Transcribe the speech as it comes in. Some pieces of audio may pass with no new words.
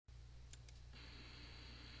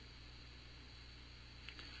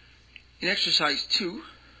In exercise 2,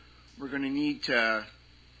 we're going to need to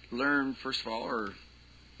learn, first of all, or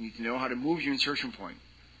you need to know how to move your insertion point.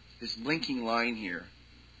 This blinking line here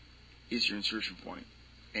is your insertion point.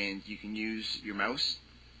 And you can use your mouse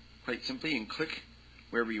quite simply and click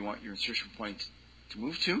wherever you want your insertion point to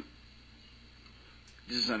move to.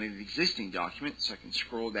 This is on an existing document, so I can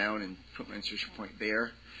scroll down and put my insertion point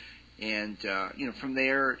there. And from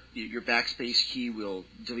there, your backspace key will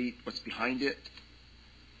delete what's behind it,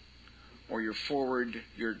 or your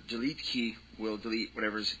delete key will delete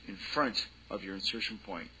whatever's in front of your insertion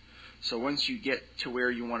point. So once you get to where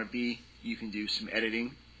you want to be, you can do some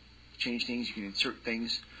editing, change things. You can insert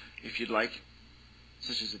things if you'd like,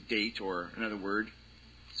 such as a date or another word.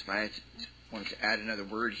 So if I wanted to add another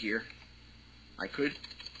word here, I could.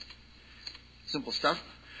 Simple stuff.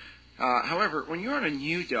 However, when you're on a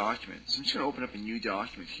new document, so I'm just going to open up a new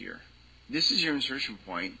document here. This is your insertion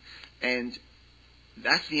point, and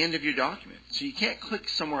that's the end of your document. So you can't click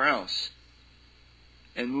somewhere else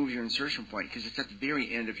and move your insertion point because it's at the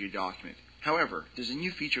very end of your document. However, there's a new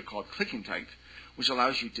feature called Click and Type, which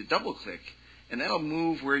allows you to double click, and that'll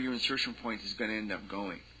move where your insertion point is going to end up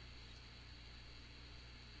going.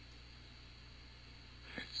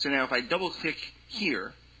 So now if I double click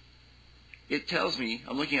here, it tells me,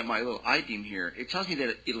 I'm looking at my little I-beam here, it tells me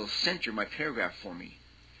that it'll center my paragraph for me.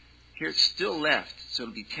 Here it's still left, so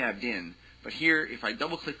it'll be tabbed in. But here, if I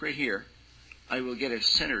double click right here, I will get a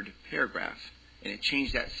centered paragraph. And it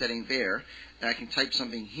changed that setting there, and I can type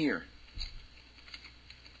something here.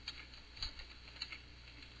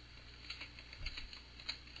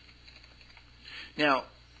 Now,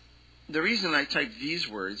 the reason I type these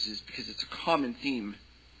words is because it's a common theme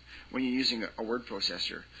when you're using a word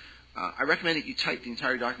processor. I recommend that you type the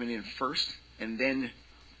entire document in first, and then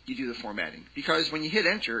you do the formatting. Because when you hit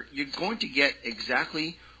enter, you're going to get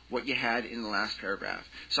exactly what you had in the last paragraph.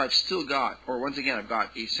 So I've still got, or once again, I've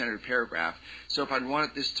got a centered paragraph. So if I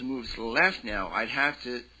wanted this to move to the left now, I'd have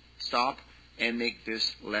to stop and make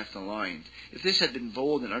this left aligned. If this had been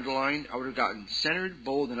bold and underlined, I would have gotten centered,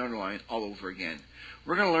 bold, and underlined all over again.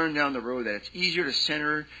 We're going to learn down the road that it's easier to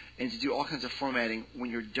center and to do all kinds of formatting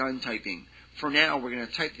when you're done typing. For now, we're going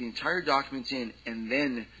to type the entire documents in and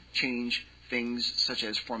then change things such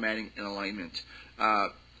as formatting and alignment.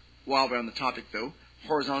 While we're on the topic, though,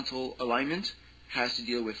 horizontal alignment has to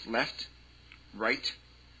deal with left, right,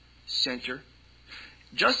 center.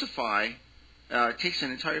 Justify takes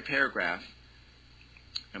an entire paragraph.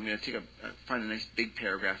 I'm going to find a nice big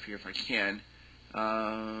paragraph here if I can.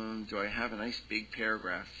 Do I have a nice big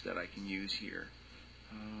paragraph that I can use here?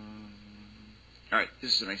 All right,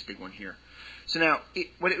 this is a nice big one here. So now,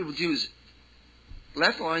 what it will do is,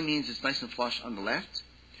 left align means it's nice and flush on the left.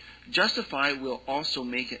 Justify will also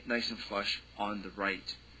make it nice and flush on the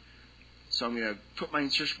right. So I'm going to put my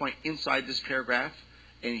insertion point inside this paragraph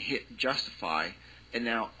and hit Justify, and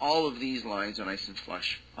now all of these lines are nice and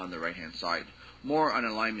flush on the right-hand side. More on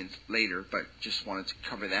alignment later, but just wanted to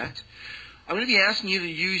cover that. I'm going to be asking you to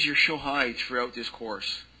use your show hide throughout this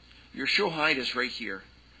course. Your show hide is right here.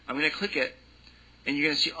 I'm going to click it, and you're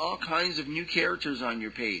going to see all kinds of new characters on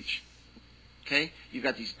your page. Okay? You've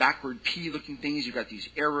got these backward P-looking things. You've got these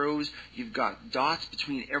arrows. You've got dots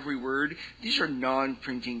between every word. These are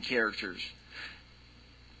non-printing characters.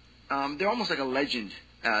 They're almost like a legend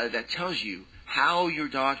that tells you how your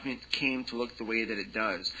document came to look the way that it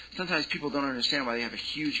does. Sometimes people don't understand why they have a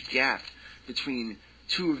huge gap between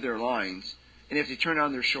two of their lines. And if they turn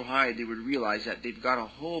on their show hide, they would realize that they've got a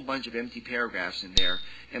whole bunch of empty paragraphs in there.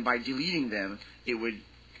 And by deleting them, it would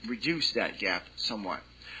reduce that gap somewhat.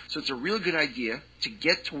 So it's a real good idea to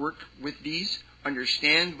get to work with these,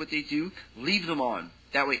 understand what they do, leave them on.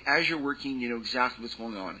 That way, as you're working, you know exactly what's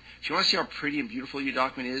going on. If you want to see how pretty and beautiful your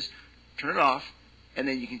document is, turn it off, and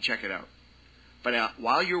then you can check it out. But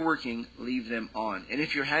while you're working, leave them on. And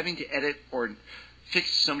if you're having to edit or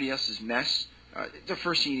fix somebody else's mess, the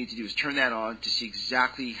first thing you need to do is turn that on to see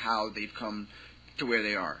exactly how they've come to where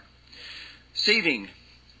they are. Saving.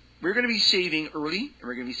 We're going to be saving early, and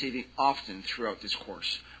we're going to be saving often throughout this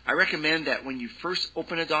course. I recommend that when you first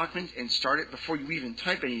open a document and start it, before you even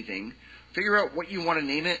type anything, figure out what you want to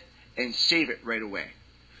name it and save it right away.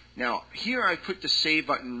 Now, here I put the Save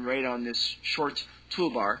button right on this short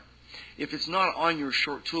toolbar. If it's not on your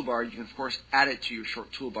short toolbar, you can, of course, add it to your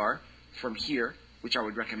short toolbar from here, which I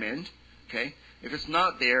would recommend. Okay? If it's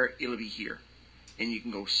not there, it'll be here. And you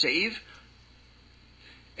can go Save.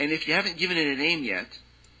 And if you haven't given it a name yet,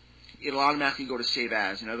 it'll automatically go to Save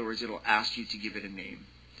As. In other words, it'll ask you to give it a name.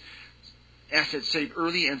 As I said, save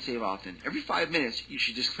early and save often. Every 5 minutes, you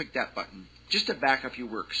should just click that button. just to back up your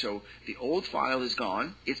work. So the old file is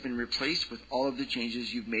gone. It's been replaced with all of the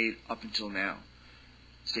changes you've made up until now.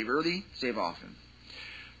 Save early, save often.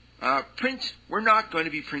 Print, we're not going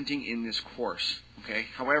to be printing in this course. Okay.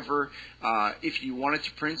 However, if you wanted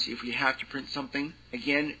to print, if we have to print something,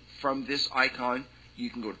 again, from this icon,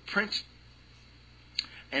 you can go to print,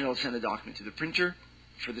 and it'll send the document to the printer.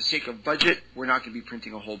 For the sake of budget, we're not going to be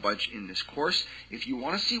printing a whole bunch in this course. If you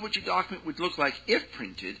want to see what your document would look like if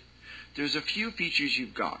printed, there's a few features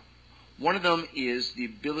you've got. One of them is the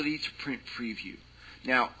ability to print preview.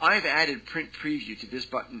 Now, I've added print preview to this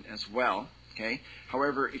button as well. Okay.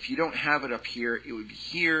 However, if you don't have it up here, it would be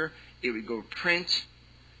here. It would go to print,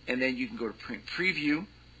 and then you can go to print preview,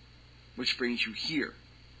 which brings you here.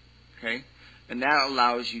 Okay. And that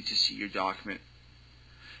allows you to see your document.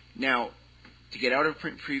 Now, to get out of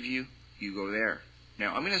print preview, you go there.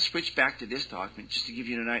 Now, I'm going to switch back to this document just to give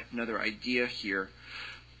you another idea here.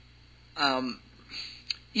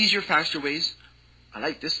 Easier, faster ways. I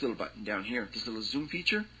like this little button down here, this little zoom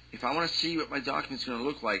feature. If I want to see what my document's going to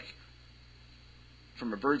look like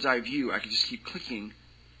from a bird's eye view, I can just keep clicking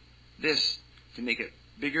this to make it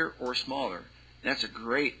bigger or smaller. And that's a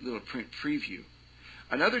great little print preview.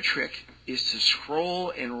 Another trick is to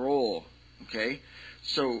scroll and roll. Okay,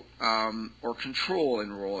 so or control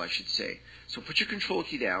and roll, I should say. So put your control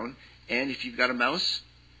key down, and if you've got a mouse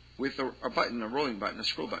with a button, a rolling button, a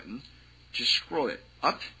scroll button, just scroll it.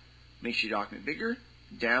 Up makes your document bigger,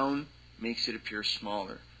 down makes it appear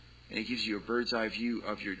smaller, and it gives you a bird's eye view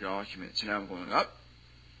of your document. So now I'm going up,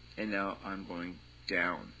 and now I'm going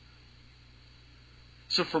down.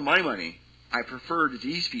 So for my money, I preferred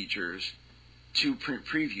these features to print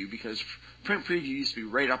preview, because print preview used to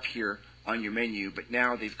be right up here on your menu, but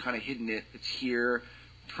now they've kind of hidden it. It's here,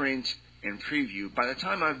 print, and preview. By the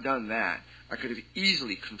time I've done that, I could have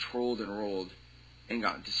easily controlled and rolled and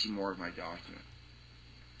gotten to see more of my document.